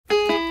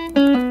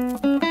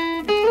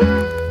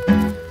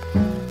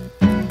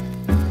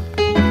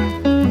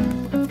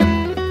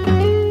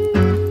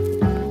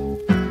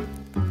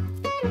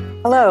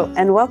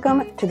and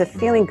welcome to the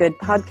Feeling Good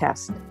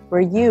podcast, where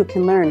you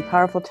can learn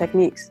powerful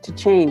techniques to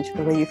change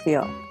the way you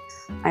feel.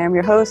 I am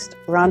your host,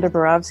 Rhonda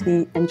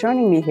Borowski, and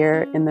joining me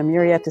here in the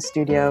Murrieta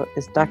studio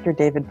is Dr.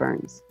 David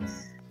Burns.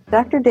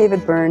 Dr.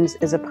 David Burns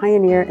is a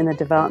pioneer in the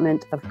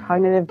development of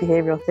cognitive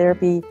behavioral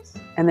therapy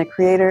and the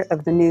creator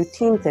of the new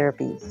team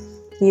therapy.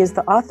 He is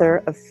the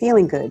author of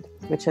Feeling Good,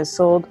 which has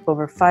sold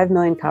over 5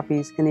 million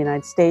copies in the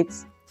United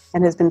States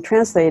and has been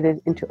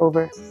translated into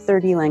over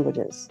 30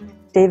 languages.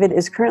 David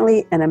is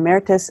currently an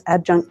emeritus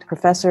adjunct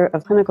professor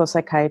of clinical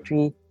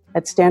psychiatry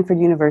at Stanford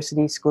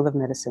University School of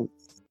Medicine.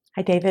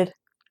 Hi, David.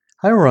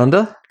 Hi,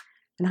 Rhonda.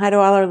 And hi to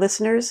all our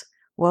listeners.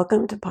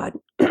 Welcome to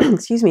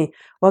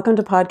Welcome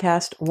to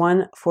podcast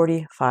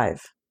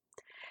 145.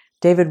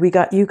 David,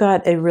 you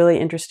got a really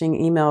interesting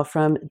email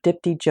from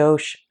Dipti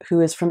Josh,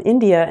 who is from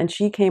India, and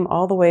she came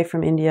all the way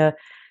from India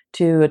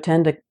to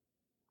attend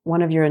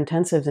one of your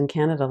intensives in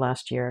Canada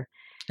last year.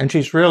 And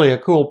she's really a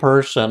cool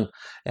person,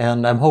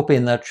 and I'm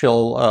hoping that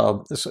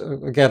she'll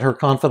get her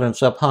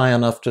confidence up high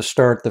enough to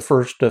start the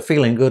first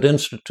Feeling Good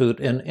Institute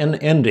in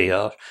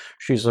India.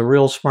 She's a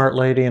real smart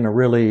lady and a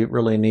really,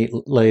 really neat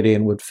lady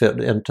and would fit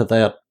into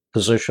that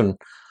position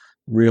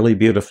really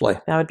beautifully.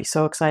 That would be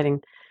so exciting.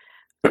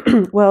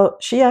 Well,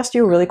 she asked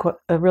you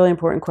a really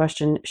important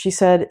question. She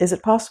said, is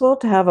it possible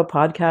to have a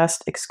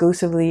podcast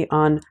exclusively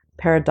on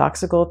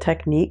paradoxical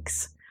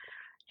techniques?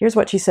 Here's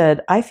what she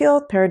said. I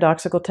feel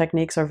paradoxical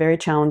techniques are very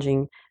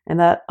challenging and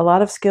that a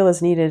lot of skill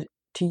is needed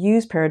to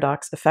use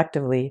paradox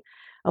effectively.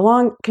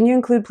 Can you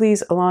include,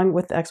 please, along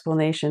with the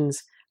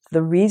explanations,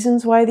 the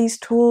reasons why these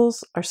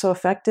tools are so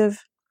effective?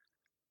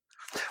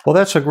 Well,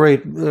 that's a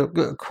great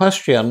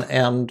question,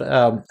 and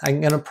I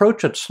can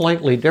approach it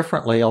slightly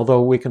differently,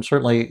 although we can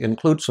certainly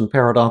include some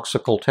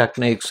paradoxical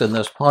techniques in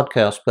this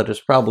podcast, but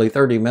it's probably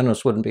 30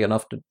 minutes wouldn't be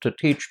enough to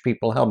teach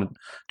people how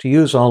to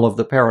use all of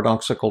the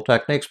paradoxical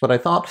techniques. But I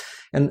thought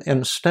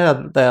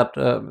instead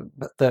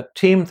that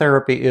team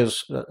therapy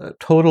is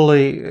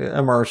totally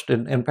immersed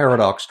in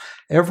paradox.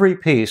 Every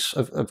piece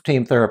of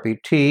team therapy,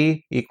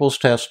 T equals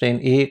testing,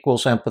 E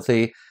equals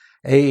empathy,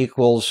 A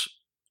equals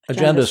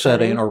agenda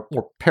setting or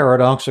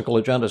paradoxical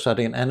agenda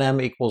setting, and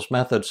M equals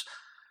methods.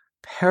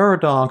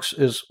 Paradox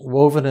is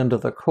woven into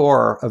the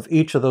core of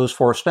each of those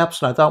 4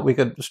 steps, and I thought we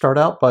could start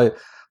out by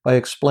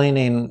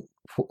explaining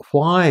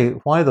why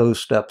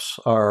those steps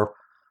are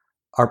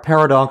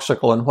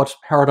paradoxical and what's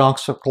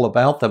paradoxical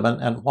about them,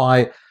 and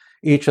why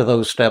each of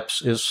those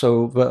steps is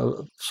so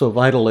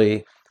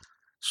vitally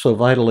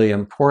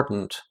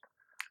important.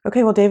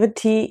 Okay, well, David,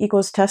 T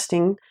equals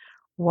testing.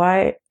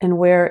 Why and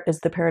where is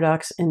the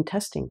paradox in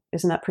testing?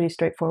 Isn't that pretty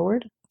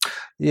straightforward?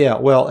 Yeah,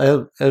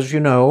 well, as you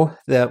know,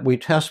 that we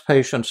test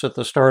patients at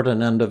the start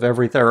and end of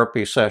every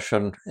therapy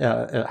session.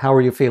 How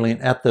are you feeling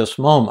at this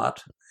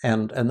moment?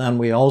 And then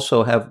we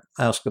also have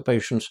asked the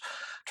patients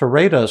to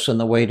rate us in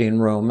the waiting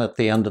room at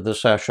the end of the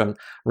session,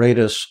 rate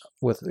us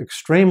with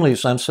extremely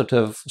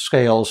sensitive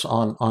scales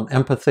on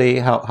empathy.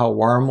 How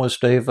warm was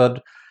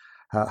David?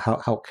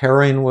 How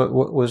caring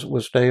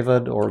was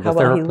David, or the therapist?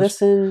 How well he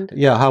listened?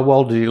 Yeah, how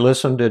well did he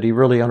listen? Did he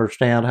really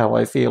understand how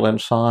I feel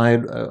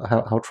inside?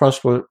 How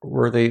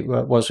trustworthy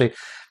was he?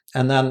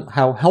 And then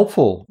how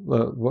helpful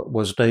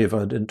was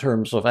David in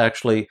terms of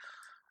actually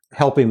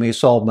helping me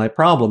solve my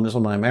problems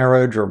in my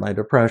marriage or my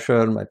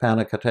depression, my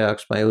panic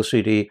attacks, my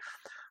OCD,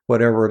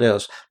 whatever it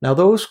is. Now,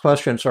 those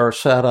questions are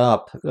set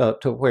up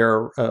to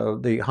where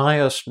the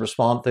highest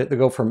response, they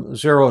go from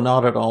 0,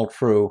 not at all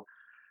true,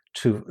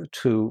 to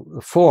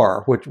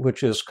 4,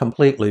 which is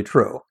completely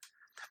true.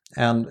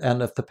 And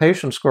if the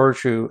patient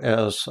scores you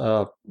as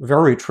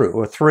very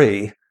true, a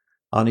 3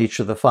 on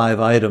each of the 5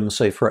 items,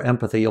 say for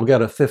empathy, you'll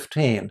get a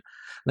 15.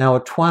 Now,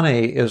 a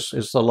 20 is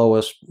the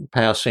lowest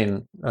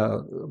passing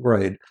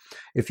grade.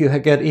 If you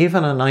get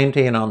even a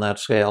 19 on that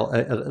scale,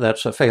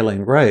 that's a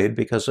failing grade,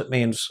 because it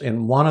means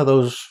in one of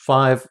those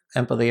 5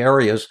 empathy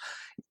areas,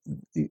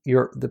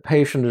 the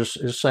patient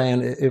is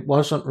saying it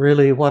wasn't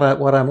really what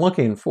I'm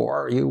looking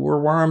for. You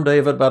were warm,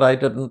 David, but I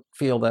didn't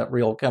feel that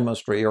real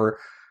chemistry. Or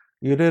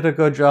you did a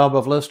good job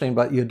of listening,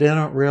 but you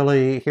didn't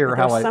really hear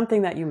how There's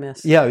something that you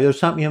missed. Yeah, there's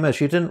something you missed.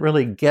 You didn't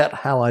really get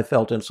how I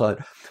felt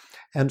inside.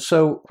 And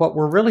so what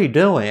we're really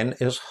doing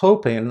is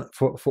hoping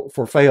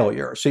for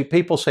failure. See,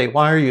 people say,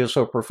 why are you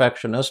so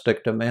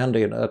perfectionistic,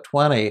 demanding a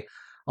 20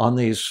 on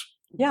these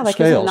like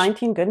scales? Is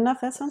 19 good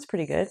enough? That sounds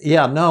pretty good.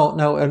 Yeah,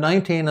 no, a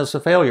 19 is a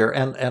failure,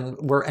 and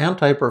we're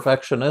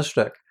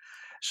anti-perfectionistic.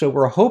 So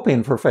we're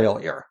hoping for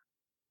failure.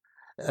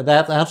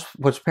 That's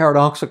what's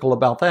paradoxical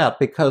about that,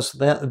 because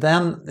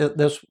then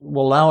this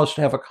will allow us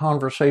to have a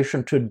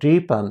conversation to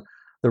deepen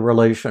the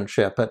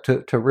relationship,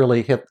 to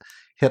really hit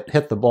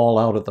the ball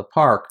out of the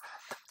park.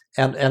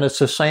 And it's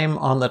the same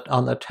on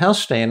the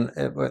testing.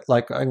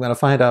 Like, I'm going to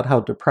find out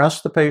how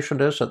depressed the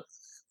patient is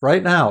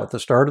right now at the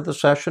start of the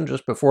session,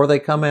 just before they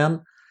come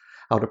in,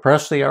 how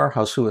depressed they are,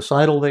 how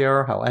suicidal they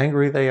are, how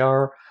angry they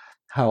are,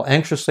 how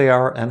anxious they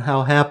are, and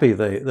how happy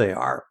they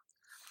are.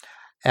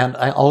 And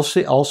I'll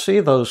see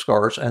those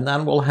scores, and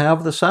then we'll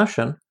have the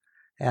session,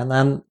 and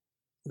then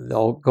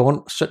they'll go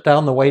and sit down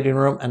in the waiting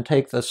room and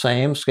take the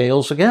same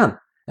scales again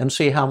and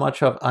see how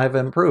much I've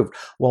improved.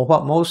 Well,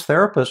 what most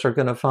therapists are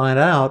going to find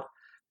out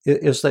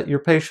is that your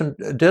patient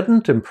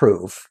didn't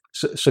improve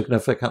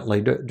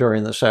significantly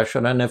during the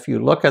session. And if you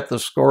look at the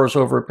scores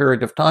over a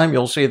period of time,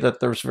 you'll see that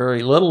there's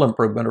very little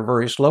improvement or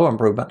very slow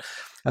improvement.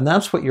 And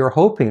that's what you're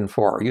hoping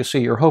for. You see,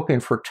 you're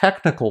hoping for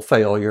technical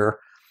failure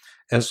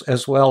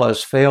as well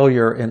as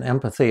failure in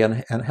empathy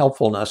and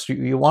helpfulness.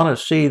 You want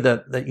to see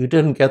that you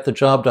didn't get the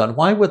job done.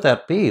 Why would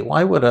that be?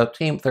 Why would a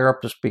team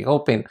therapist be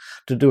hoping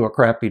to do a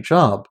crappy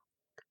job?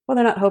 Well,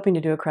 they're not hoping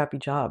to do a crappy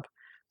job,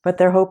 but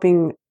they're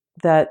hoping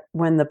that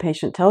when the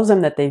patient tells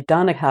them that they've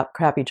done a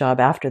crappy job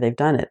after they've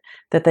done it,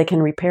 that they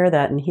can repair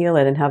that and heal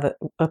it and have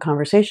a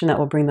conversation that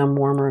will bring them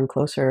warmer and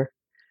closer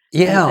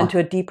and to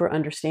a deeper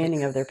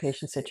understanding of their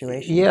patient's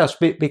situation. Yes,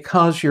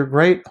 because your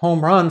great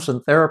home runs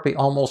in therapy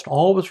almost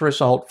always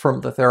result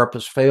from the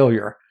therapist's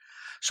failure.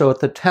 So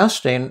at the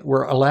testing,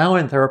 we're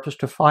allowing therapists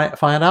to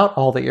find out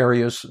all the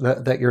areas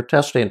that you're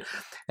testing.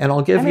 And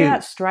I'll give you... You're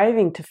not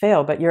striving to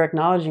fail, but you're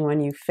acknowledging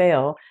when you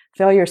fail.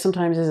 Failure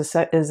sometimes is this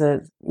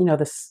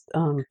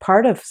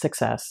part of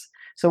success.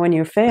 So when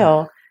you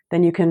fail,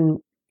 then you can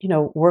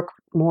work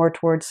more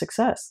towards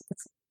success.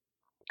 It's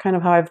kind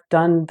of how I've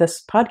done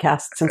this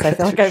podcast since I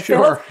feel like I've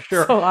failed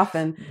so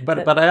often.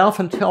 But I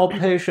often tell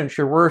patients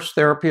your worst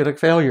therapeutic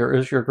failure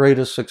is your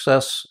greatest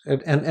success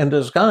in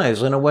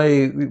disguise. In a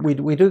way, I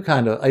do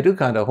kind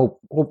of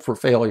hope for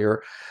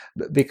failure,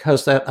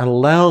 because that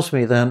allows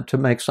me then to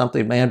make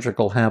something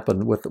magical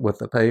happen with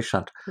the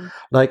patient. Mm-hmm.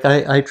 Like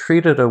I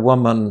treated a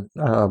woman,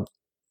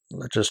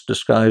 just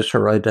disguised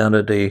her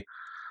identity.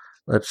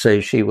 Let's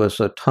say she was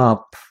a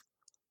top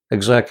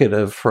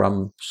executive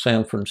from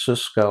San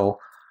Francisco,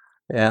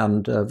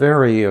 and a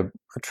very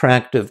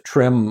attractive,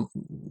 trim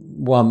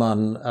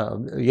woman,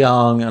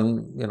 young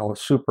and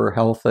super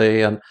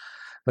healthy,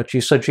 but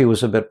she said she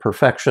was a bit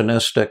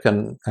perfectionistic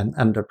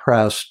and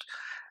depressed,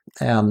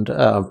 and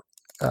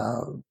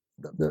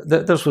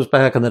this was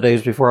back in the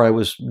days before I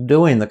was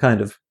doing the kind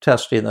of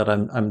testing that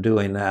I'm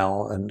doing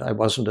now, and I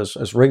wasn't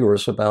as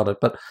rigorous about it.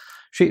 But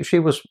she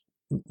was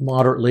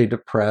moderately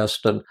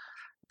depressed,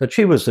 but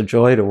she was a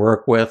joy to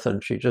work with,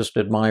 and she just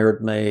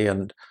admired me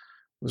and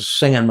was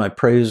singing my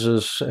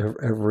praises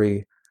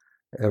every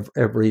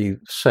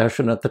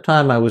session. At the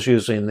time, I was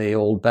using the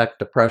old Beck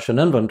Depression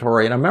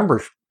Inventory, and I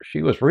remember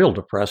she was real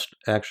depressed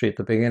actually at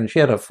the beginning. She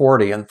had a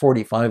 40, and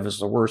 45 is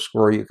the worst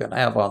score you can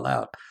have on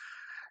that.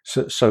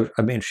 So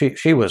I mean,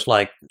 she was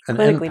like an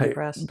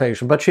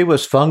inpatient, but she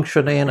was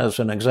functioning as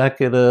an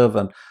executive,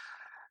 and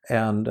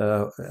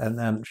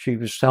then she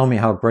was telling me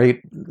how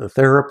great the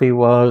therapy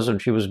was,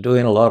 and she was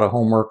doing a lot of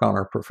homework on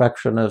her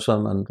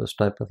perfectionism and this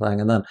type of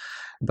thing. And then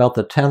about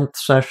the 10th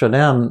session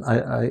in,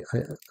 I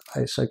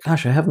said,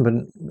 "Gosh, I haven't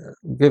been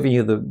giving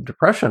you the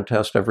depression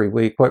test every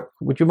week.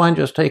 Would you mind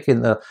just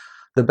taking the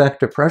Beck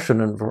Depression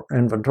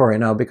Inventory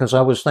now?" Because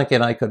I was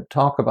thinking I could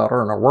talk about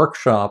her in a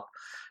workshop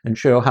and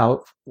show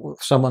how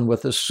someone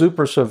with a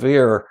super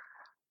severe,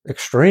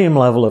 extreme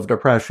level of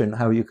depression,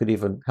 how you could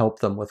even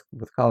help them with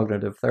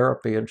cognitive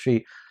therapy. And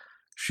she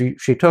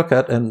took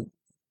it and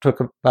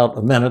took about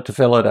a minute to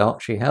fill it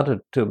out. She handed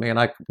it to me, and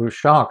I was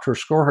shocked. Her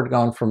score had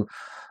gone from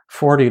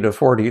 40 to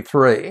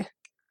 43.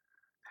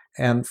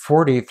 And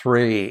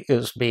 43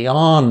 is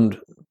beyond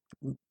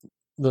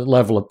the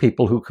level of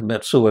people who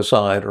commit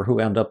suicide or who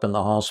end up in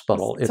the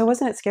hospital. So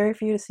wasn't it scary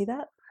for you to see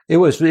that?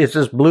 It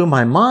just blew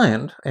my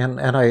mind, and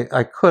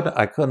I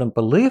couldn't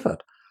believe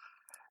it.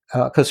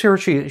 Because here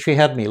she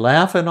had me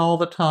laughing all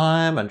the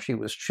time, and she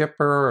was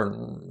chipper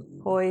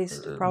and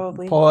poised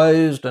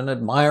and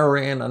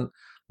admiring and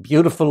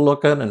beautiful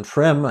looking and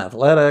trim,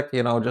 athletic,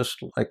 just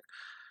like.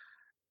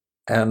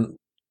 And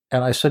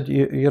I said,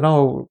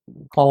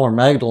 call her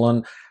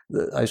Magdalene.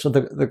 I said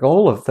the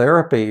goal of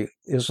therapy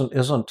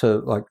isn't to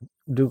like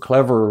do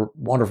clever,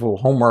 wonderful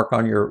homework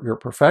on your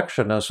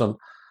perfectionism.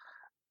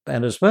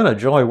 And it's been a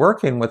joy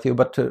working with you,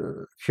 but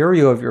to cure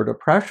you of your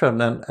depression,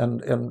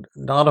 and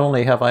not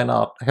only have I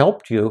not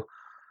helped you,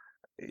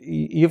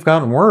 you've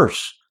gotten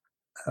worse,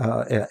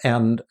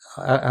 and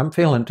I'm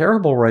feeling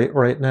terrible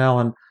right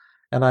now,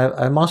 and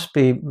I must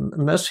be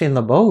missing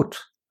the boat,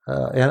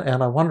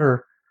 and I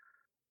wonder,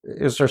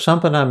 is there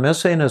something I'm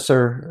missing? Is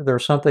there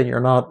something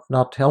you're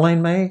not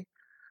telling me?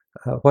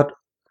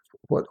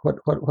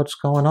 What's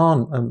going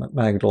on,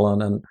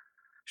 Magdalene? And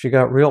she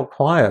got real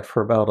quiet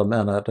for about a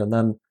minute,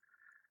 and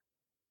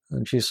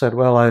she said,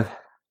 "Well, I've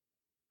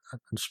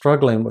been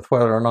struggling with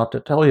whether or not to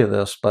tell you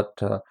this, but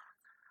and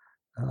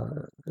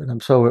I'm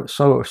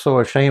so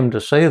ashamed to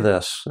say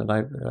this, and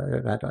I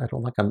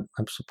don't think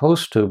I'm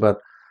supposed to, but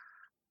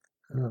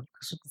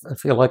I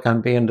feel like I'm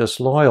being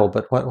disloyal.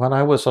 But when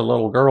I was a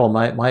little girl,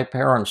 my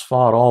parents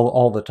fought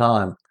all the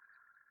time,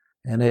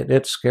 and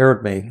it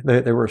scared me.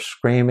 They were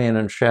screaming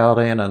and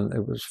shouting, and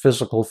it was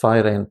physical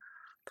fighting."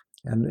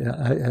 And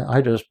I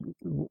just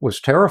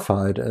was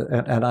terrified,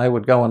 and I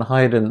would go and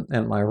hide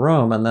in my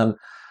room, and then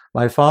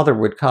my father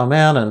would come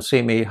in and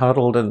see me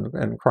huddled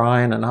and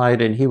crying and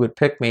hiding. He would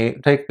take me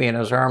in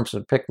his arms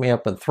and pick me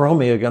up and throw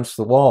me against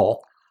the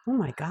wall. Oh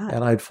my God.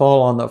 And I'd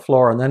fall on the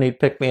floor, and then he'd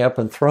pick me up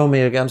and throw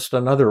me against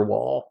another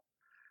wall.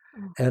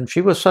 And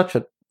she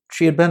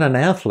had been an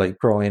athlete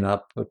growing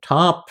up, a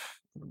top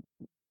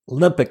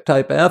Olympic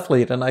type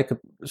athlete, and I could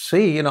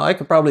see, I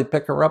could probably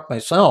pick her up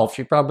myself.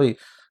 She probably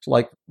was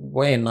like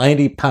weighing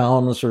 90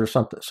 pounds or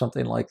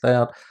something like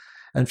that.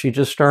 And she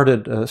just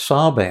started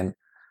sobbing.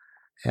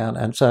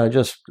 And so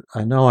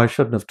I know I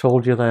shouldn't have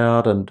told you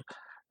that. And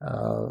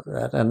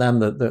then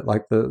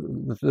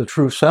the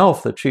true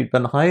self that she'd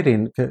been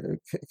hiding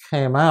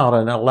came out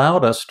and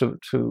allowed us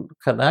to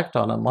connect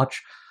on a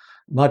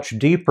much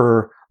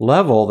deeper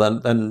level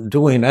than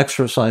doing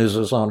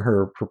exercises on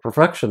her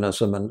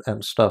perfectionism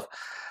and stuff.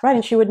 Right,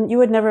 and you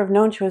would never have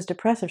known she was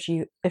depressed if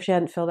she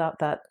hadn't filled out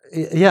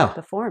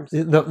the forms.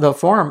 The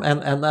form,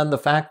 and then the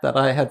fact that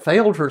I had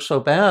failed her so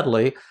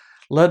badly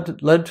led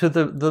to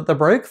the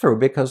breakthrough,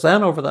 because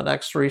then over the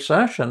next 3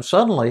 sessions,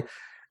 suddenly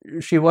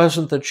she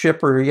wasn't the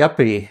chipper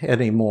yuppie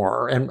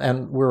anymore,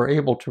 and we were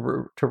able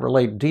to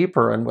relate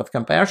deeper and with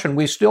compassion.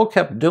 We still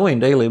kept doing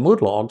daily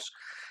mood logs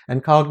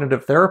and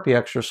cognitive therapy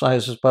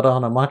exercises, but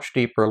on a much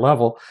deeper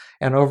level.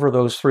 And over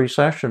those 3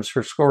 sessions,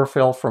 her score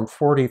fell from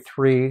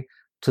 43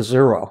 to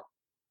 0.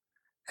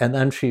 And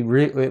then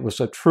it was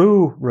a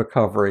true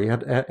recovery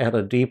at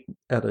a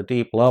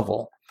deep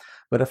level.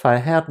 But if I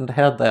hadn't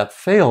had that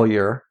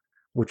failure,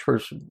 which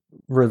was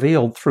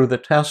revealed through the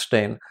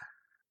testing,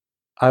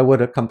 I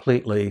would have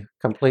completely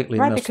missed the boat.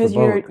 Right, because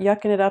you're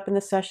yucking it up in the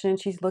session, and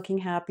she's looking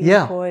happy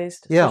and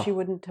poised, so she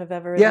wouldn't have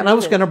ever. Yeah, and I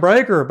was going to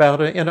brag her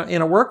about it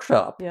in a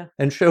workshop,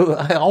 and show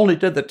I only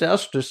did the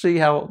test to see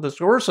how the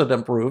scores had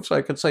improved, so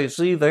I could say,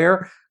 see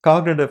there,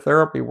 cognitive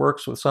therapy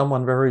works with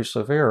someone very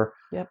severe.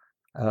 Yep.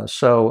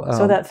 So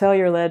that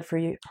failure led for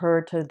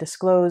her to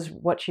disclose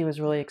what she was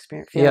really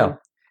experiencing. Yeah,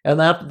 and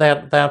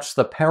that's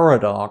the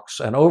paradox.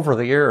 And over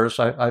the years,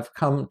 I've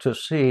come to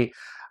see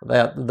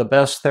that the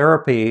best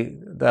therapy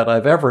that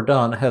I've ever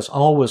done has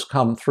always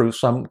come through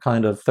some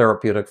kind of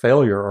therapeutic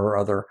failure or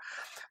other.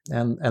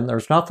 And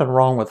there's nothing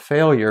wrong with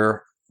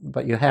failure,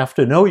 but you have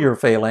to know you're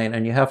failing,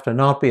 and you have to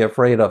not be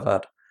afraid of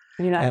it.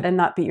 And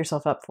not beat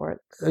yourself up for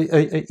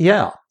it.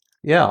 Yeah.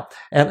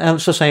 And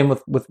it's the same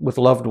with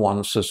loved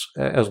ones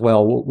as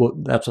well.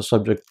 That's a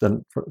subject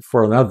then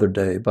for another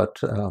day,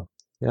 but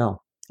yeah.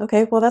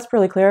 Okay, well, that's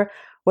really clear.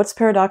 What's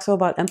paradoxical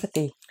about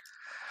empathy?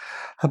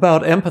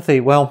 About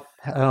empathy, well,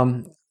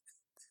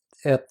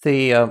 at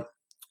the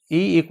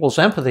E equals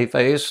empathy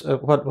phase,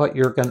 what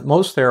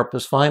most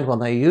therapists find when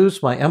they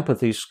use my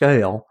empathy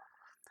scale,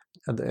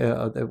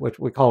 which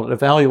we call it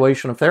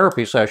evaluation of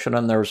therapy session,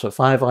 and there's a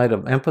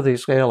 5-item empathy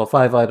scale, a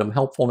 5-item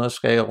helpfulness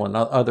scale, and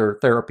other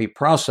therapy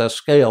process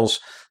scales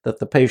that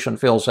the patient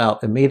fills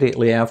out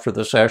immediately after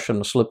the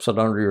session, slips it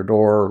under your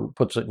door,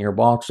 puts it in your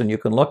box, and you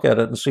can look at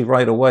it and see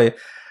right away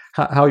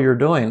how you're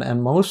doing.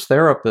 And most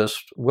therapists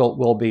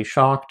will be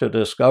shocked to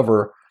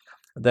discover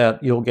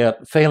that you'll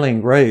get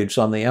failing grades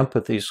on the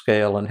empathy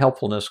scale and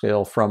helpfulness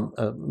scale from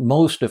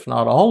most, if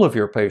not all, of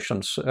your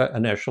patients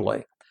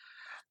initially.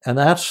 And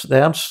that's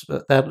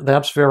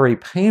very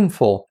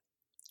painful.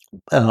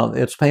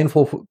 It's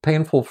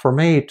painful for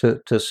me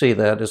to see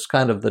that. It's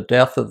kind of the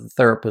death of the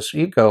therapist's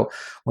ego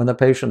when the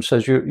patient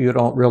says, you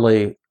don't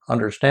really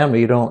understand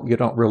me, you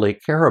don't really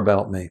care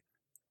about me.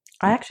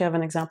 I actually have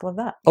an example of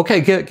that.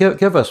 Okay,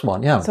 give us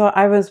one. Yeah. So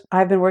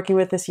I've been working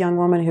with this young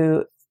woman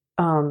who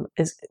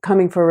is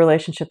coming for a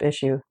relationship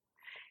issue.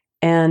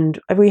 And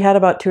we had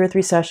about 2 or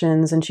 3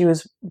 sessions, and she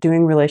was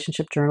doing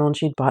relationship journal, and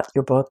she'd bought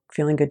your book,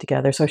 Feeling Good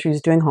Together. So she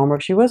was doing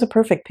homework. She was a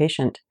perfect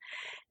patient.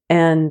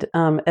 And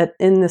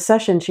in the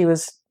session, she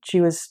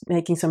was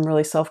making some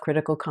really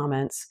self-critical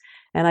comments.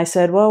 And I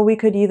said, well, we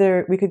could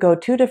go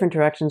 2 different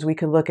directions. We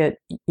could look at,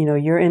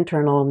 your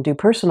internal and do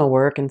personal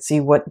work and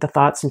see what the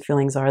thoughts and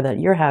feelings are that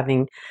you're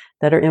having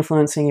that are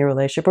influencing your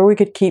relationship. Or we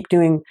could keep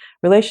doing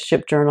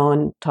relationship journal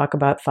and talk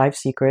about 5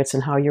 secrets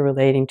and how you're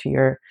relating to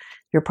your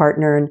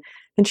partner.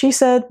 And she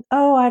said,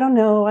 oh, I don't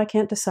know. I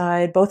can't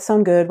decide. Both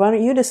sound good. Why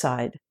don't you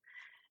decide?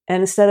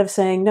 And instead of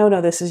saying,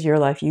 no, this is your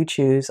life, you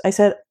choose,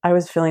 I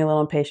was feeling a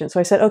little impatient. So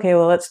I said, okay,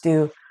 well, let's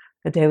do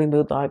a daily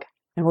mood log,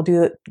 and we'll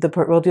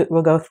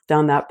go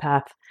down that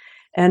path.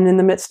 And in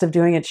the midst of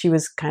doing it, she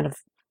was kind of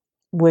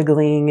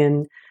wiggling,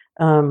 and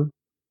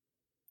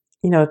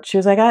she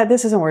was like,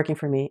 this isn't working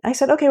for me. I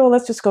said, okay, well,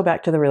 let's just go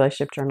back to the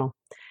relationship journal.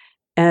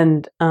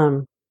 And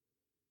I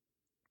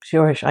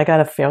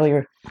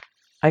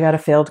got a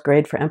failed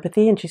grade for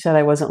empathy, and she said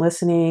I wasn't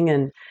listening,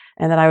 and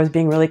that I was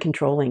being really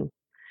controlling.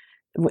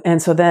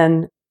 And so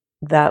then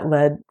that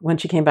led, when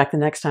she came back the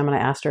next time and I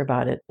asked her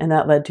about it, and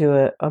that led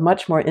to a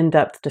much more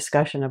in-depth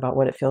discussion about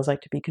what it feels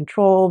like to be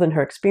controlled and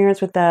her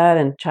experience with that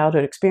and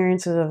childhood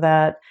experiences of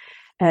that.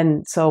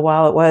 And so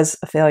while it was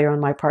a failure on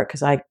my part,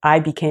 because I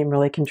became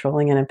really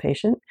controlling and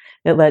impatient,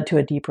 it led to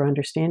a deeper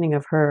understanding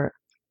of her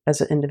as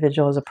an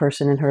individual, as a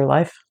person in her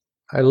life.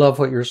 I love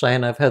what you're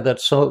saying. I've had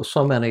that so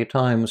many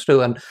times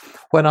too. And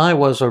when I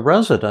was a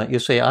resident, you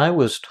see, I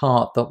was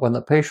taught that when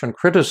the patient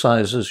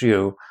criticizes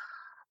you,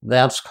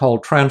 that's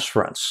called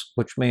transference,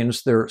 which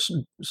means they're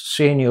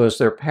seeing you as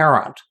their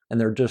parent, and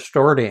they're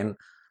distorting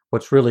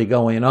what's really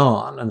going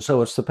on. And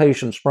so it's the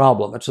patient's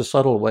problem. It's a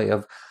subtle way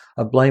of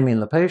blaming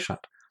the patient.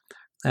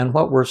 And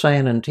what we're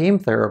saying in team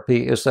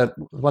therapy is that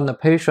when the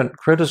patient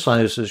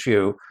criticizes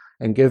you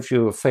and gives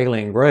you a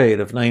failing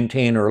grade of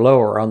 19 or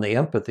lower on the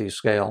empathy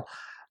scale,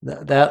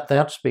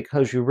 that's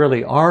because you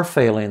really are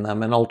failing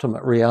them in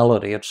ultimate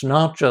reality. It's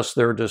not just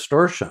their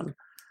distortion,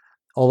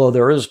 although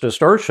there is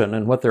distortion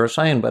in what they're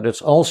saying, but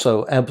it's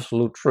also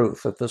absolute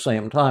truth at the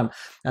same time.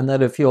 And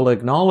that if you'll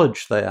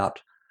acknowledge that,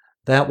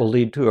 that will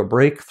lead to a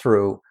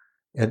breakthrough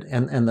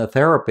in the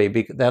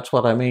therapy. That's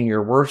what I mean.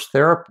 Your worst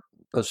failure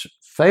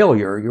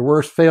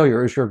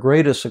is your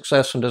greatest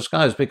success in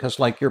disguise, because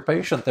like your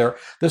patient there,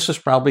 this is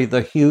probably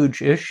the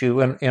huge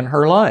issue in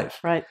her life.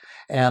 Right.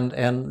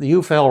 And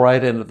you fell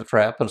right into the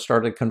trap and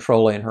started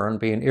controlling her and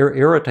being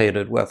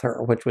irritated with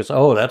her, which was,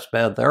 oh, that's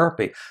bad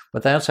therapy.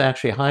 But that's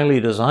actually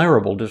highly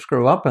desirable to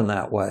screw up in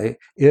that way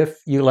if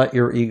you let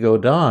your ego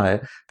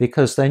die,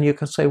 because then you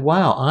can say,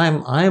 wow,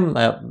 I'm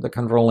the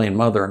controlling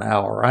mother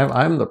now, or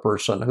I'm the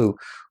person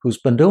who's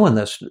been doing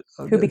this.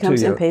 Who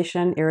becomes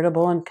impatient,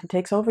 irritable, and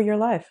takes over your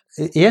life.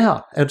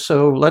 Yeah. And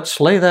so let's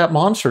slay that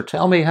monster.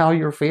 Tell me how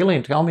you're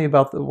feeling. Tell me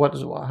about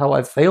how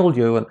I failed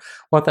you and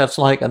what that's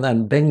like. And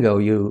then bingo,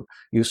 you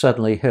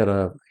suddenly hit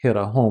a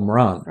home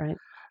run. Right.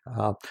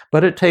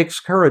 But it takes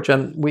courage.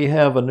 And we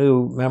have a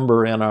new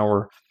member in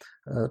our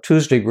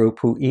Tuesday group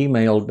who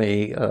emailed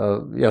me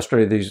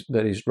yesterday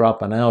that he's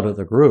dropping out of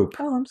the group.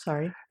 Oh, I'm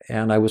sorry.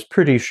 And I was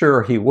pretty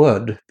sure he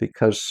would,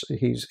 because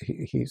he's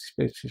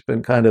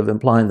been kind of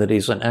implying that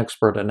he's an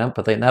expert in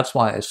empathy. And that's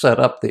why I set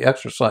up the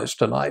exercise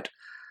tonight.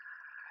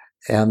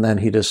 And then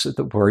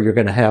where you're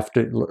going to have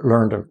to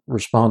learn to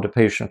respond to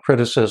patient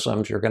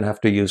criticisms. You're going to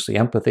have to use the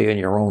empathy in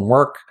your own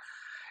work.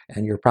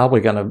 And you're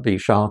probably going to be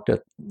shocked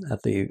at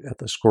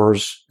the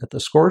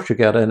scores you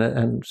get.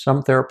 And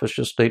some therapists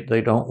just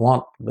they don't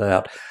want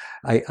that.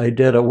 I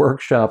did a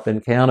workshop in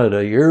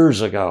Canada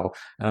years ago,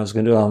 and I was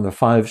going to do it on the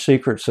 5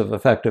 secrets of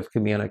effective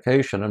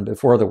communication. And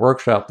before the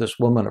workshop, this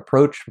woman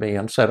approached me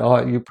and said,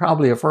 "Oh, you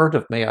probably have heard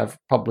of me. I've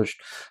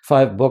published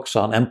 5 books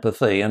on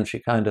empathy." And she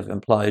kind of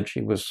implied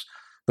she was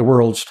the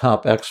world's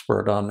top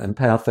expert on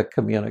empathic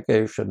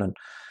communication. And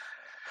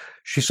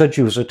she said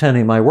she was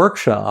attending my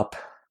workshop.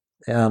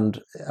 And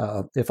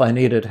if I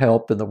needed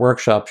help in the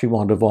workshop, she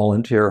wanted to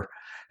volunteer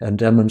and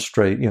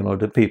demonstrate,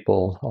 to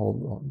people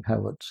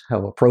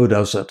how a pro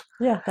does it.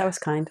 Yeah, that was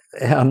kind.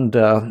 And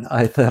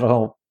I thought,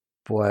 oh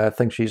boy, I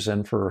think she's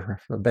in for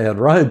a bad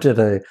ride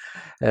today.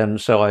 And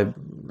so I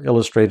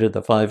illustrated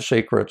the 5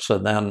 secrets,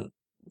 and then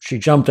she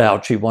jumped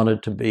out. She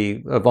wanted to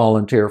be a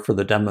volunteer for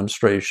the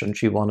demonstration.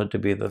 She wanted to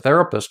be the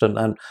therapist. And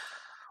then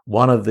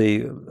one of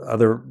the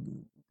other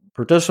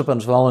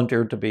participants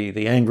volunteered to be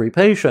the angry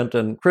patient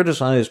and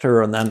criticized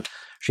her, and then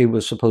she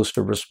was supposed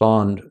to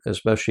respond as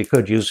best she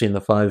could using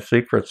the 5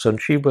 secrets, and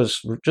she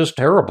was just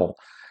terrible.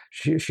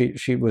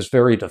 She was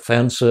very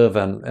defensive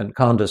and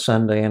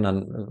condescending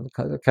and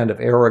kind of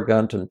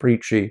arrogant and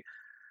preachy.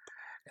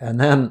 And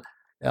then,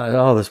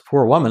 this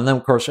poor woman. And then,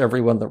 of course,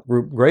 everyone that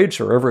grades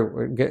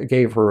her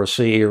gave her a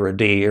C or a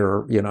D,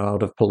 or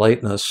out of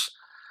politeness,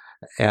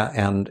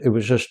 and it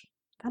was just.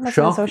 That must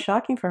have been so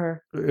shocking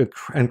for her.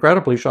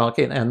 Incredibly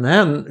shocking. And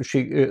then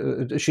she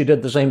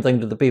did the same thing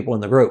to the people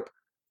in the group.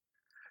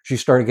 She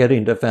started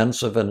getting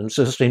defensive and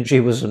insisting she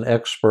was an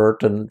expert,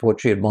 and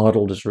what she had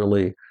modeled is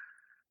really,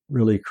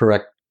 really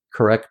correct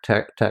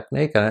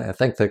technique. And I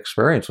think the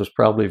experience was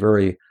probably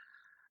very,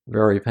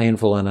 very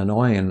painful and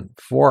annoying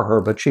for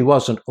her. But she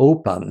wasn't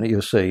open,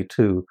 you see,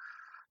 to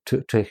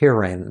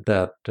hearing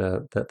that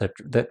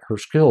her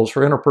skills,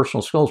 her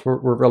interpersonal skills,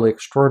 were really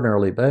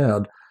extraordinarily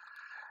bad.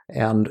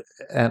 And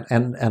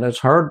it's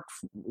hard,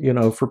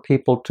 for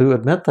people to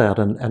admit that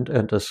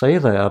and to say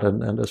that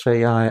and to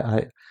say,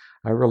 yeah,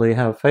 I really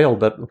have failed.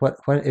 But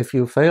if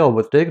you fail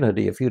with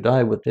dignity, if you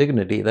die with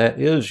dignity, that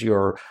is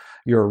your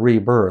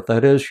rebirth.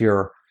 That is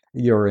your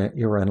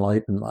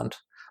enlightenment.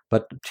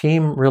 But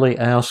team really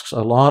asks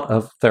a lot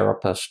of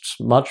therapists,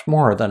 much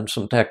more than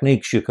some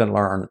techniques you can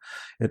learn.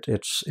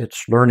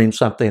 It's learning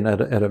something at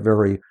a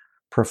very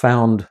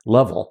profound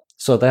level.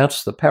 So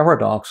that's the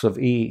paradox of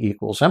E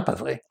equals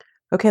empathy.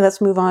 Okay,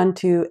 let's move on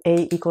to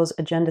A equals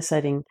agenda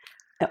setting,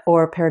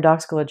 or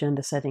paradoxical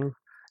agenda setting.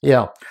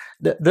 Yeah,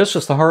 this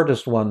is the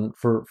hardest one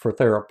for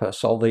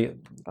therapists.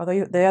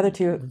 Although the other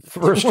two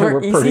first two were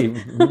pretty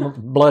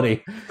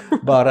bloody.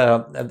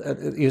 But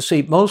you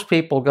see, most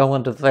people go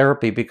into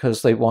therapy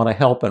because they want to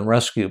help and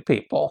rescue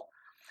people.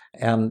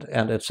 And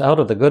it's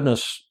out of the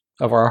goodness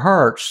of our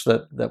hearts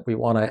that we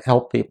want to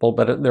help people,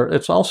 but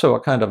it's also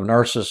a kind of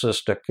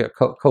narcissistic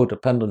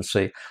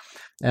codependency.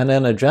 And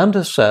in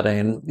agenda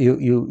setting,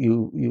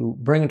 you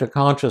bring to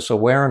conscious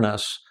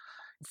awareness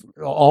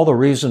all the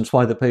reasons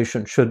why the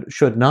patient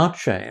should not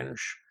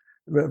change,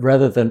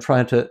 rather than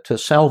trying to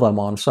sell them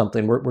on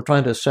something. We're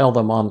trying to sell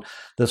them on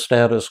the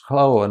status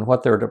quo and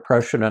what their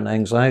depression and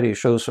anxiety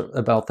shows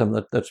about them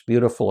that's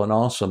beautiful and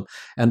awesome,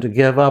 and to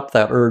give up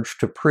that urge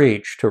to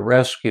preach, to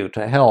rescue,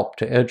 to help,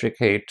 to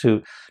educate,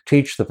 to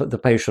teach the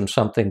patient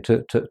something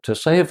to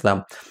save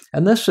them.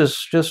 And this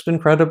is just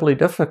incredibly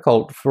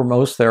difficult for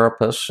most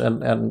therapists,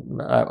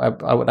 and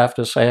I would have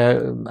to say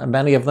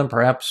many of them,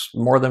 perhaps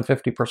more than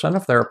 50%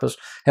 of therapists,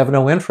 have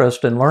no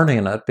interest in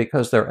learning it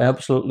because they're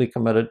absolutely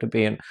committed to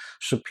being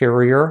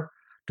superior,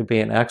 to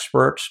being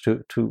experts,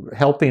 to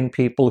helping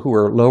people who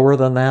are lower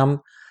than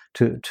them,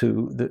 to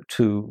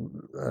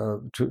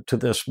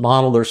this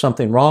model. There's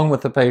something wrong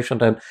with the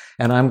patient, and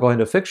I'm going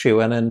to fix you.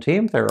 And in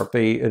team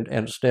therapy,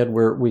 instead,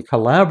 we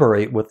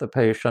collaborate with the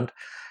patient,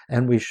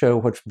 and we show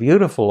what's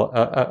beautiful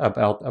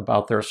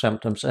about their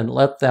symptoms and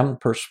let them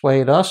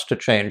persuade us to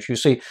change. You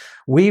see,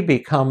 we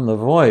become the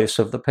voice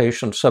of the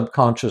patient's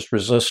subconscious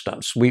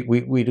resistance.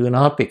 We do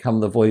not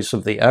become the voice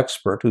of the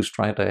expert who's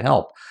trying to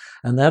help.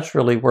 And that's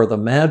really where the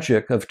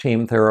magic of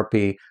team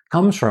therapy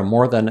comes from,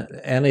 more than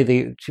any of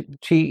the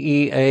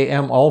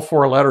TEAM. All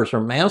four letters are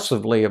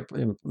massively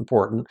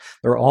important.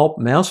 They're all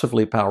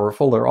massively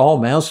powerful. They're all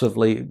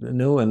massively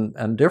new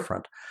and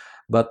different.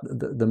 But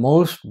the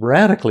most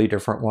radically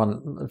different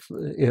one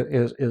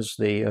is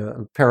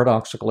the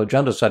paradoxical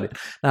agenda setting.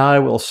 Now, I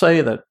will say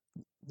that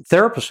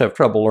therapists have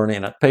trouble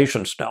learning it.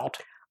 Patients don't.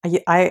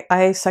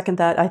 I second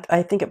that.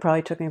 I think it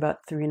probably took me about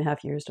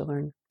 3.5 years to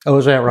learn. Oh,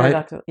 is that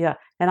right? Yeah.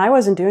 And I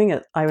wasn't doing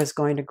it. I was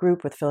going to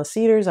group with Phyllis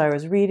Cedars. I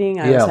was reading.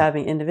 I was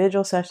having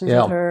individual sessions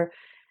with her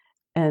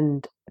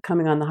and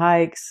coming on the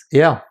hikes.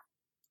 Yeah.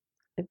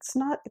 It's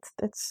not,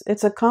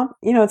 it's a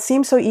it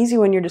seems so easy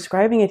when you're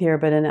describing it here,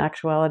 but in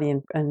actuality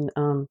and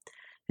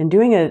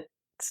doing it,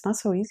 it's not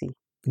so easy.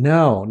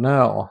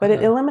 No. But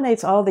it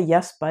eliminates all the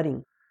yes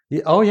butting.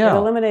 Oh, yeah. It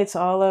eliminates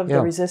all of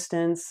the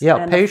resistance. Yeah,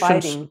 and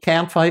patients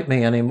can't fight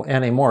me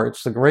anymore.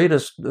 It's the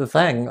greatest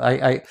thing.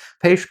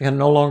 Patient can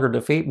no longer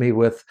defeat me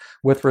with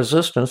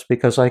resistance,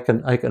 because I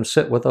can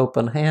sit with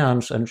open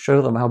hands and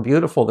show them how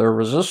beautiful their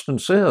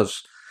resistance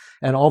is,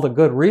 and all the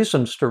good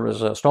reasons to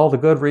resist, all the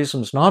good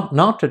reasons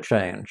not to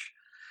change.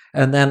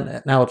 And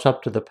then now it's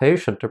up to the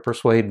patient to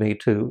persuade me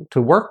to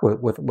work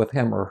with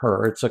him or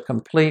her. It's a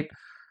complete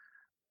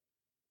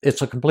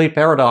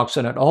paradox,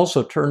 and it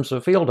also turns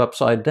the field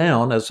upside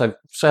down, as I've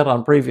said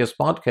on previous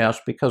podcasts,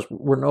 because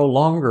we're no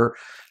longer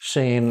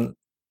seeing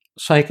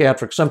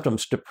psychiatric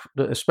symptoms,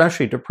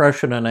 especially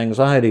depression and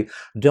anxiety,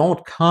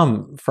 don't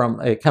come from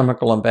a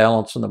chemical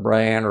imbalance in the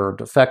brain or a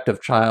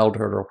defective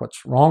childhood or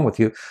what's wrong with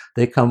you.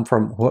 They come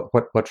from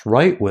what's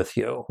right with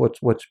you,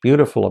 what's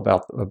beautiful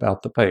about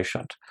the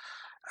patient.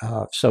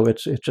 So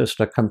it's just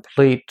a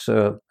complete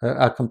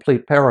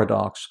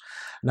paradox.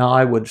 Now,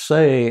 I would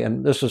say,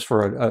 and this is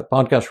for a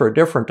podcast for a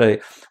different day,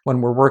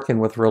 when we're working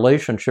with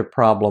relationship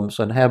problems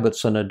and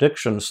habits and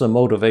addictions, the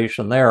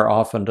motivation there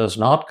often does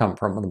not come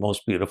from the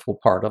most beautiful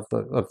part of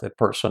the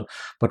person,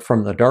 but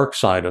from the dark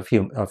side of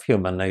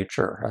human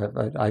nature.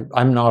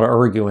 I'm not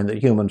arguing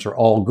that humans are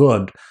all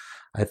good.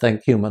 I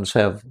think humans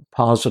have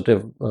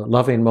positive,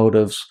 loving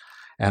motives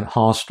and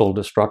hostile,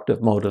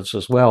 destructive motives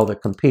as well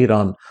that compete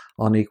on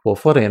equal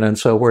footing. And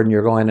so when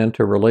you're going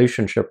into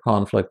relationship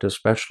conflict,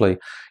 especially,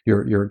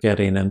 you're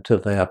getting into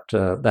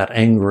that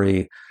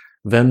angry,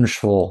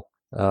 vengeful,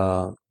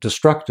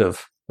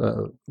 destructive,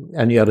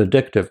 and yet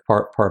addictive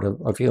part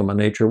of human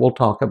nature. We'll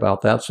talk about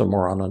that some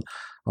more on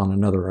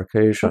another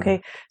occasion.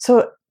 Okay.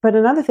 So, but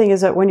another thing is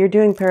that when you're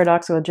doing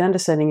paradoxical agenda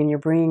setting and you're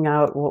bringing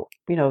out,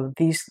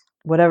 these,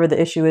 whatever the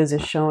issue is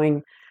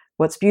showing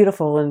what's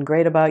beautiful and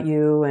great about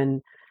you,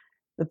 and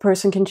the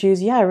person can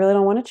choose, I really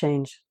don't want to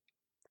change.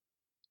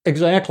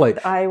 Exactly.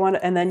 I want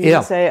to, and then you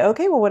can say,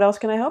 okay, well, what else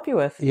can I help you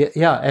with?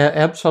 Yeah,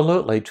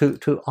 absolutely.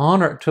 To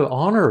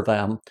honor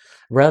them,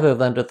 rather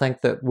than to think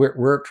that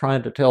we're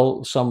trying to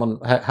tell someone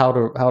how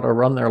to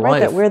run their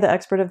life. That we're the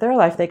expert of their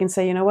life. They can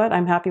say, you know what,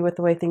 I'm happy with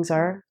the way things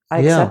are. I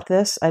accept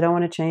this. I don't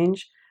want to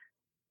change.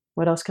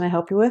 What else can I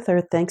help you with?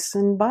 Or thanks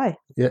and bye.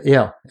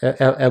 Yeah,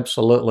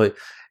 absolutely.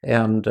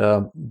 And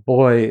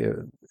boy,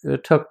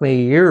 it took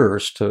me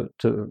years to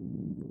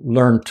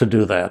learn to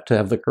do that, to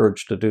have the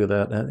courage to do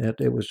that. And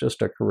it was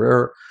just a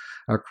career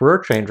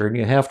changer. And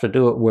you have to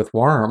do it with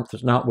warmth,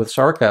 not with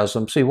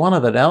sarcasm. See, one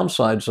of the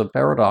downsides of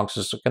paradox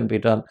is it can be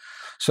done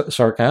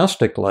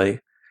sarcastically,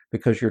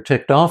 because you're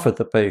ticked off at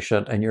the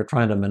patient and you're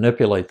trying to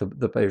manipulate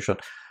the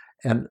patient.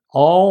 And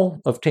all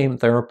of team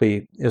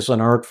therapy is an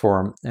art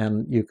form,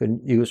 and you can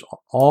use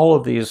all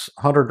of these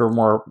 100 or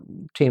more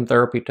team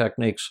therapy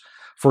techniques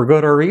for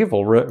good or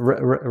evil.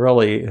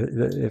 Really,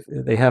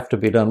 they have to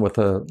be done with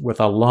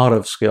a lot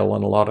of skill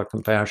and a lot of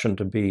compassion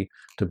to be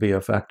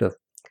effective.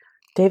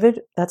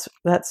 David, I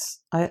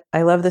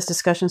love this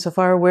discussion so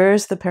far.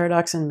 Where's the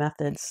paradox and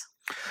methods?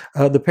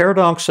 The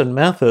paradox and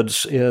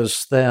methods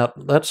is that,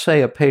 let's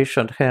say a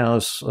patient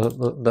has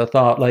the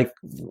thought, like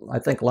I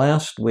think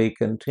last week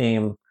in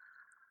team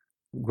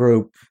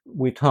group,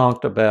 we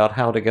talked about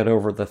how to get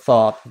over the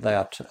thought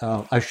that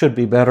I should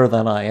be better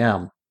than I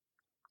am.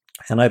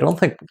 And I don't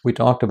think we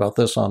talked about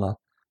this on a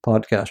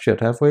podcast yet,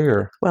 have we?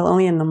 Or Well,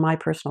 only in my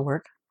personal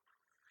work.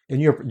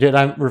 did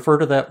I refer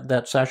to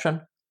that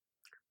session?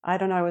 I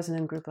don't know. I wasn't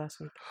in group last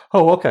week.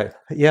 Oh, okay.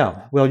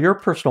 Yeah. Well, your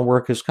personal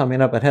work is coming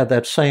up. It had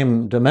that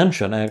same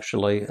dimension,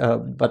 actually.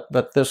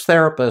 But this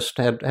therapist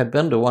had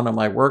been to one of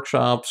my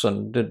workshops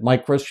and did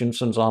Mike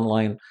Christensen's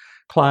online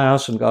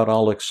class and got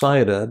all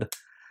excited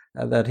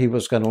that he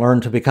was going to learn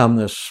to become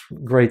this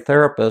great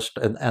therapist.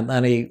 And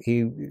then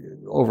he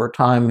over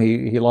time,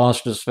 he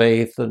lost his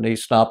faith and he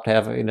stopped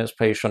having his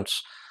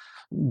patients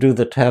do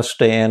the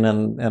testing,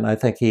 and I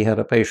think he had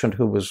a patient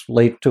who was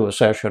late to a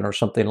session or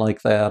something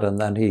like that, and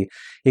then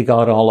he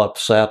got all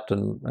upset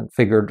and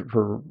figured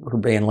her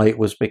being late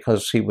was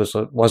because he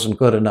wasn't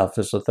good enough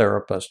as a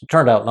therapist. It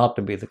turned out not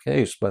to be the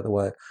case, by the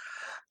way.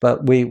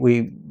 But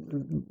we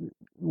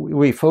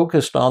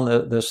focused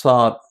on this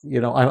thought,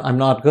 I'm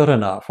not good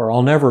enough, or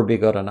I'll never be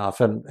good enough,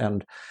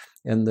 and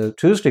in the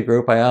Tuesday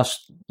group, I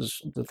asked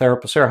the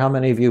therapist there, how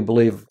many of you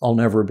believe I'll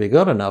never be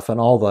good enough? And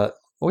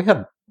we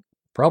had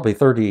probably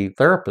 30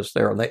 therapists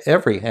there, and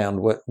every hand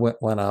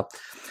went up.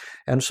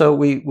 And so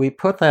we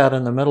put that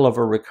in the middle of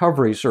a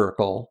recovery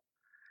circle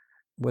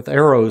with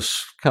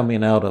arrows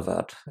coming out of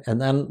it.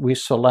 And then we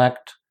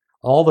select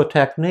all the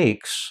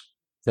techniques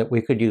that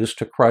we could use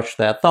to crush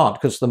that thought.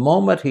 Because the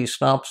moment he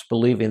stops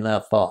believing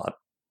that thought,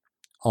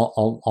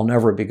 I'll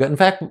never be good. In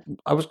fact,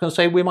 I was going to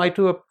say we might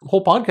do a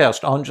whole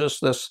podcast on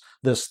just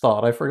this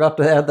thought. I forgot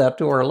to add that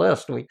to our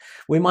list.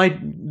 We might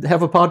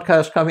have a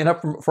podcast coming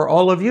up for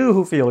all of you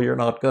who feel you're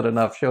not good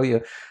enough, show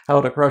you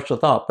how to crush the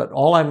thought. But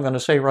all I'm going to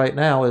say right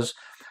now is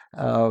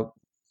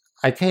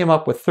I came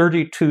up with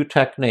 32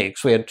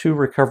 techniques. We had 2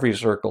 recovery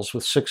circles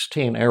with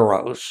 16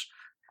 arrows.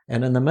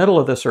 And in the middle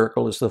of the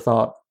circle is the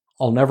thought,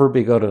 I'll never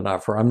be good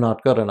enough, or I'm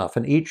not good enough.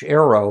 And each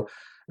arrow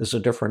is a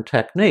different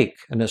technique,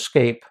 an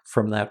escape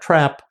from that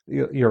trap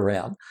you're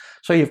in.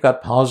 So you've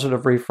got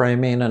positive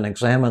reframing and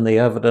examine the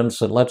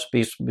evidence, and let's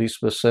be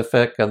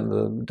specific, and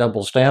the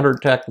double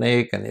standard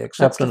technique, and the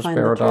acceptance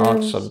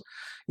paradox, and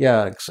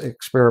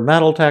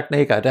experimental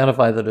technique,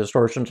 identify the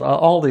distortions,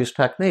 all these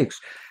techniques.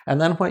 And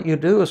then what you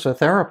do as a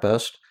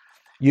therapist,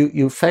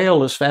 you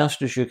fail as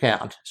fast as you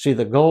can. See,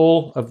 the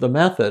goal of the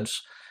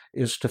methods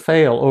is to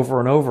fail over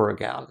and over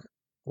again.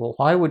 Well,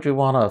 why would you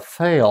want to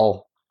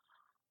fail?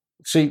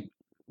 See,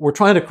 we're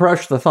trying to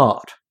crush the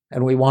thought,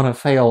 and we want to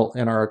fail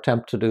in our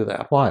attempt to do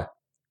that. Why?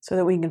 So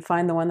that we can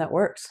find the one that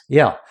works.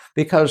 Yeah,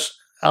 because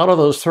out of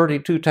those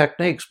 32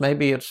 techniques,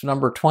 maybe it's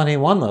number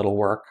 21 that'll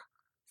work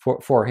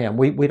for him.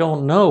 We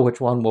don't know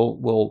which one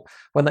will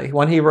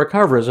when he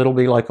recovers, it'll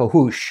be like a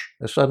whoosh,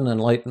 a sudden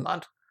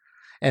enlightenment.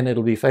 And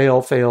it'll be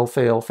fail, fail,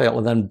 fail, fail,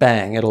 and then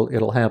bang,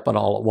 it'll happen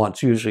all at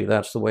once. Usually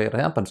that's the way it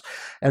happens.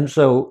 And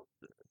so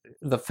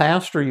the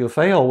faster you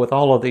fail with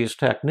all of these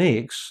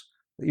techniques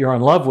you're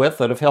in love with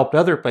that have helped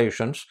other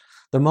patients,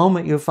 the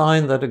moment you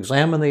find that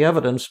examine the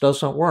evidence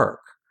doesn't work,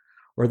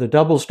 or the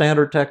double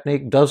standard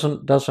technique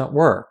doesn't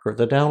work, or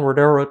the downward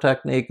arrow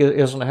technique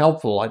isn't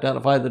helpful,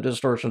 identify the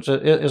distortions,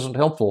 it isn't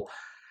helpful,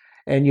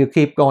 and you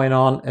keep going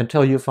on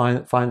until you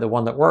find the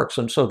one that works.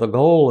 And so the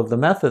goal of the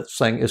methods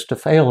thing is to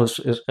fail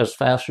as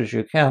fast as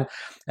you can.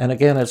 And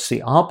again, it's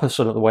the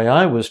opposite of the way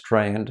I was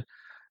trained,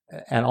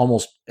 and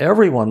almost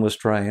everyone was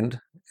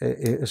trained.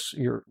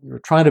 You're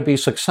trying to be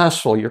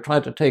successful. You're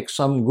trying to take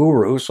some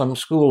guru, some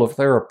school of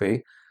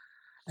therapy,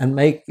 and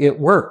make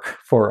it work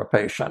for a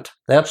patient.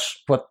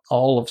 That's what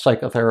all of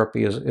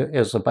psychotherapy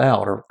is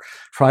about, or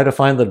try to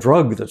find the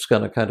drug that's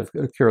going to kind of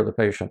cure the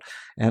patient.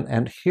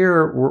 And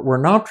here we're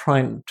not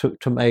trying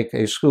to make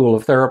a school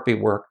of therapy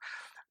work.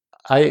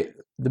 The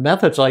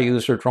methods I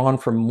use are drawn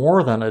from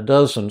more than a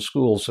dozen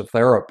schools of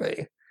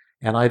therapy.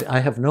 And I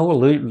have no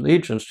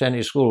allegiance to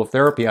any school of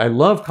therapy. I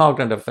love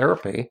cognitive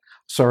therapy.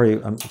 Sorry,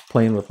 I'm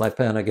playing with my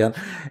pen again.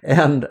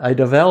 And I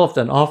developed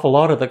an awful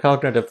lot of the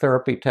cognitive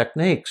therapy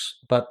techniques,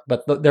 but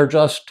they're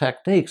just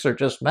techniques, they're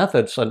just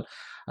methods. And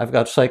I've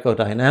got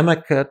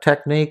psychodynamic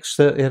techniques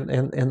in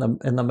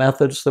the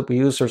methods that we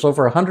use. There's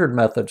over 100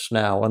 methods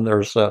now, and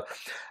there's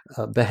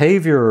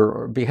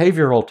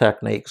behavioral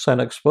techniques and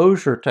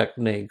exposure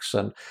techniques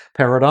and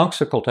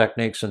paradoxical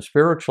techniques and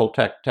spiritual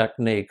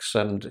techniques,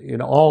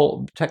 and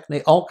all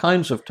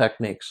kinds of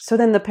techniques. So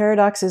then the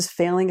paradox is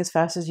failing as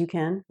fast as you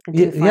can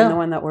until you find the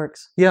one that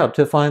works. Yeah,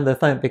 to find the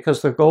thing,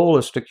 because the goal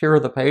is to cure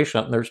the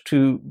patient. And there's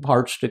 2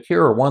 parts to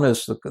cure. One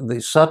is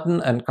the sudden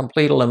and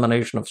complete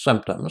elimination of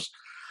symptoms.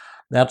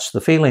 That's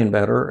the feeling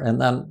better. And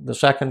then the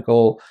second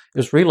goal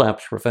is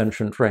relapse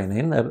prevention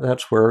training.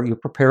 That's where you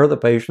prepare the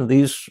patient.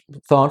 These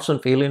thoughts and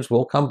feelings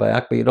will come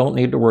back, but you don't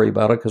need to worry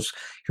about it, because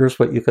here's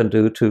what you can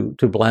do to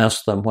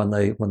blast them when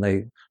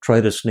they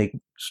try to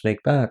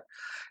sneak back.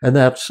 And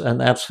that's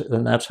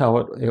how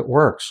it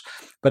works.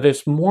 But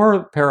it's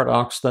more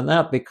paradox than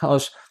that,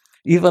 because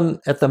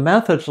even at the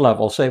methods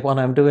level, say when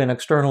I'm doing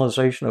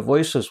externalization of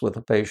voices with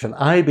a patient,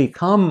 I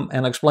become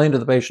and explain to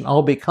the patient,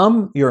 I'll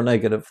become your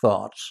negative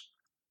thoughts.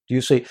 Do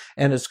you see?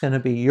 And it's going to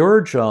be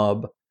your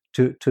job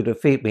to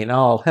defeat me.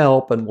 Now I'll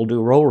help and we'll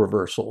do role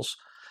reversals.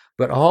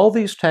 But all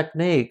these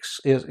techniques,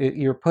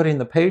 you're putting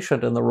the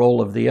patient in the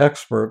role of the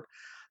expert,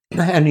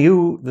 and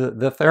you,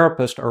 the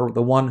therapist, are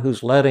the one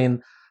who's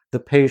letting the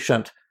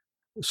patient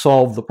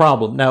solve the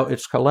problem. Now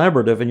it's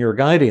collaborative and you're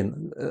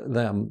guiding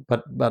them,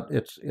 but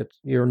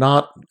you're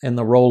not in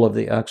the role of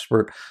the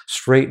expert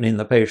straightening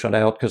the patient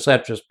out, because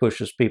that just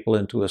pushes people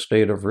into a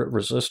state of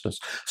resistance.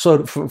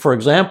 So for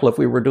example, if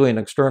we were doing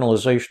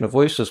externalization of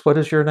voices, what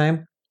is your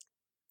name?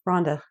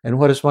 Rhonda. And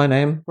what is my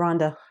name?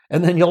 Rhonda.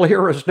 And then you'll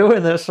hear us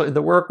doing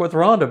the work with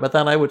Rhonda, but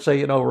then I would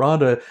say,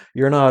 Rhonda,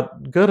 you're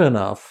not good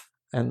enough,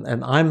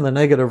 and I'm the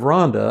negative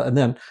Rhonda, and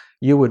then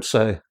you would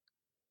say,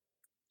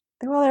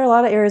 well, there are a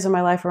lot of areas of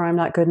my life where I'm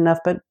not good enough,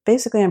 but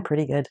basically I'm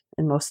pretty good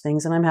in most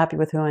things, and I'm happy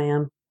with who I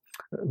am.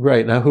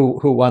 Great. Now, who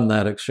won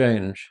that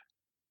exchange?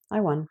 I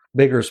won.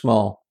 Big or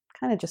small?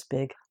 Kind of just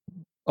big.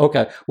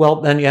 Okay.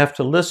 Well, then you have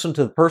to listen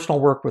to the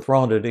personal work with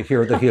Rhonda to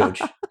hear the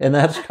huge, and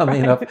that's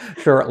coming up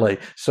shortly.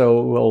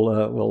 So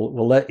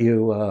we'll let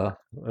you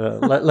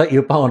let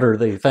you ponder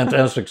the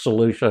fantastic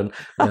solution,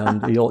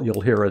 and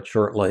you'll hear it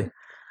shortly.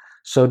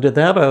 So, did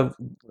that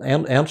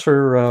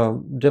answer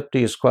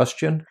Dipti's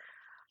question?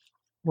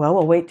 Well,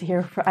 we'll wait to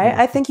hear.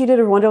 I think you did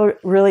a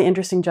really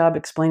interesting job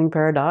explaining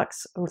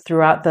paradox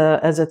throughout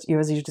as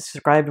you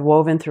described,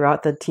 woven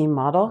throughout the team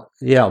model.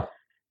 Yeah.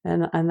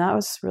 And that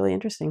was really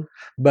interesting.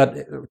 But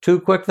two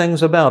quick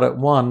things about it.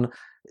 One,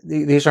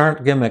 these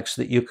aren't gimmicks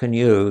that you can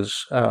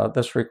use.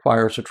 This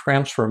requires a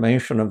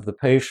transformation of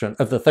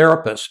the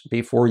therapist,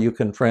 before you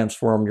can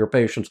transform your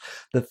patients.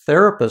 The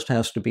therapist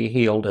has to be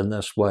healed in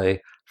this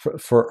way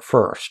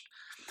first.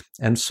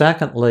 And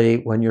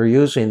secondly, when you're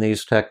using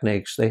these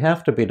techniques, they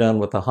have to be done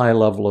with a high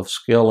level of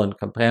skill and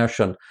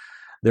compassion.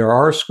 There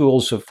are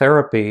schools of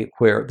therapy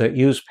that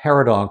use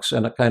paradox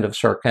in a kind of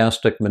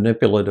sarcastic,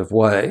 manipulative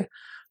way.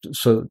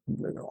 So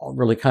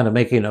really kind of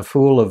making a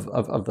fool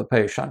of the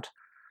patient.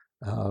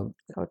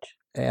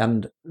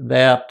 And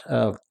that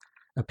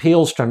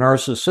appeals to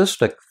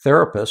narcissistic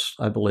therapists,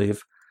 I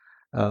believe,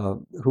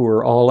 who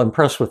are all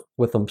impressed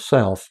with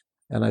themselves.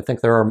 And I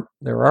think there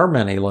are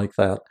many like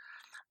that.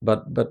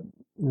 But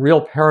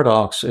real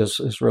paradox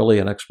is really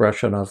an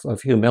expression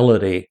of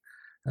humility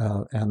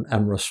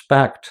and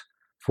respect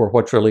for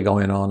what's really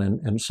going on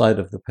inside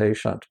of the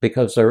patient,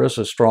 because there is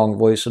a strong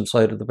voice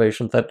inside of the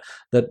patient that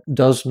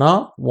does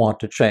not want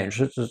to change.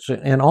 It's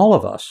in all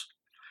of us,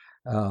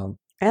 and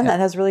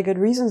that has really good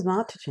reasons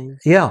not to change.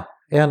 Yeah,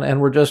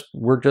 and we're just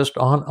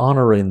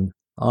honoring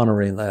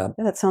that.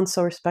 Yeah, that sounds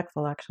so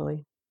respectful,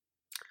 actually.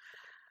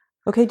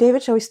 Okay,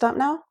 David, shall we stop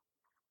now?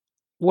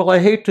 Well, I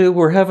hate to.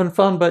 We're having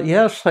fun, but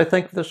yes, I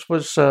think this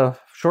was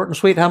short and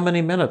sweet. How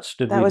many minutes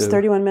did we do? That was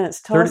 31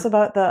 minutes. Tell us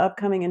about the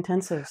upcoming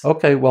intensives.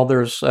 Okay, well,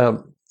 there's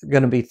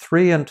going to be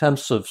 3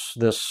 intensives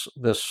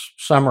this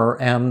summer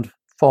and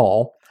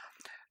fall.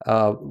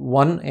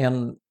 One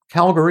in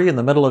Calgary in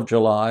the middle of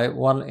July,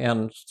 one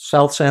in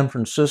South San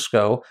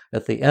Francisco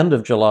at the end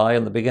of July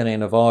and the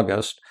beginning of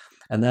August,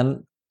 and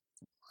then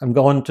I'm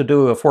going to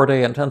do a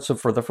 4-day intensive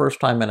for the first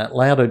time in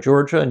Atlanta,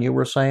 Georgia, and you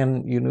were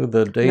saying you knew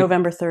the date?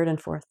 November 3rd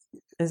and 4th.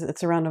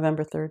 It's around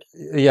November 3rd.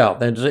 Yeah,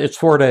 it's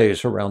 4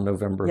 days around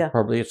November. Yeah.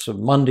 Probably it's a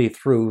Monday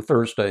through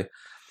Thursday.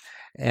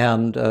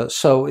 And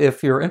so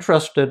if you're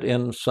interested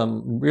in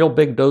some real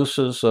big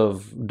doses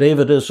of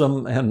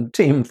Davidism and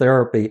team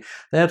therapy,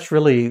 that's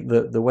really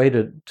the way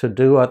to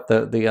do it.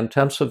 The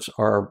intensives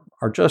are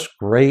just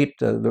great.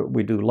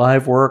 We do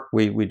live work.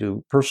 We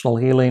do personal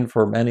healing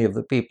for many of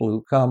the people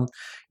who come.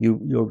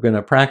 You're going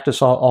to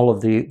practice all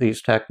of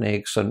these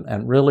techniques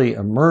and really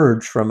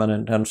emerge from an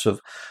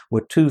intensive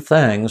with 2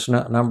 things.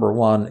 Number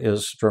 1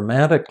 is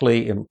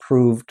dramatically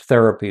improved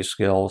therapy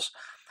skills.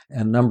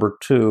 And number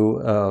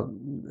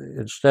 2,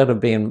 instead of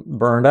being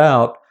burned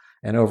out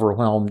and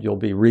overwhelmed, you'll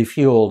be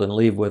refueled and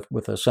leave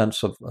with a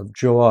sense of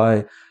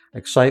joy,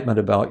 excitement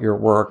about your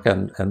work,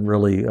 and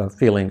really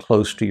feeling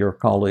close to your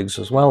colleagues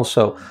as well.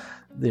 So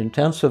the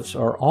intensives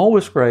are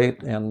always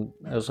great. And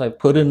as I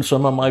put in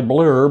some of my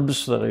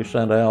blurbs that I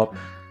sent out,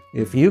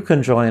 if you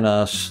can join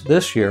us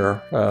this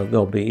year,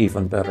 they'll be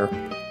even better.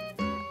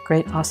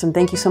 Great. Awesome.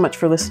 Thank you so much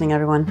for listening,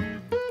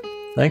 everyone.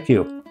 Thank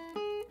you.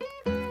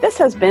 This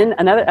has been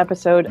another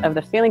episode of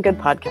the Feeling Good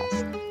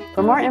podcast.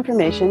 For more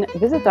information,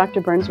 visit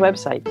Dr. Burns'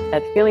 website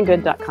at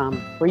feelinggood.com,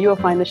 where you will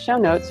find the show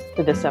notes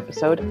for this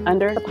episode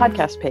under the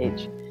podcast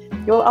page.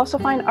 You will also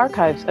find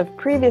archives of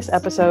previous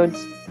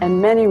episodes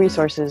and many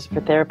resources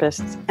for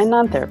therapists and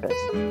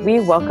non-therapists.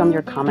 We welcome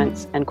your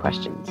comments and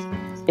questions.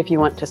 If you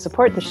want to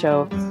support the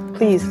show,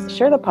 please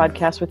share the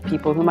podcast with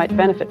people who might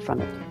benefit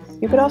from it.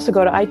 You could also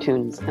go to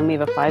iTunes and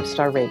leave a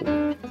 5-star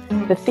rating.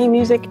 The theme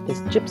music is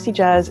Gypsy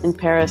Jazz in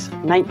Paris,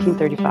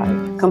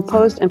 1935,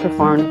 composed and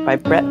performed by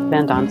Brett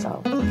Van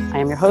Donsel. I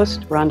am your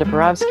host, Rhonda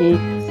Borowski.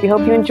 We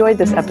hope you enjoyed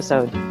this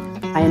episode.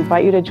 I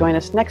invite you to join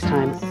us next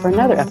time for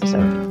another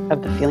episode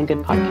of the Feeling Good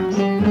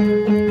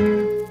podcast.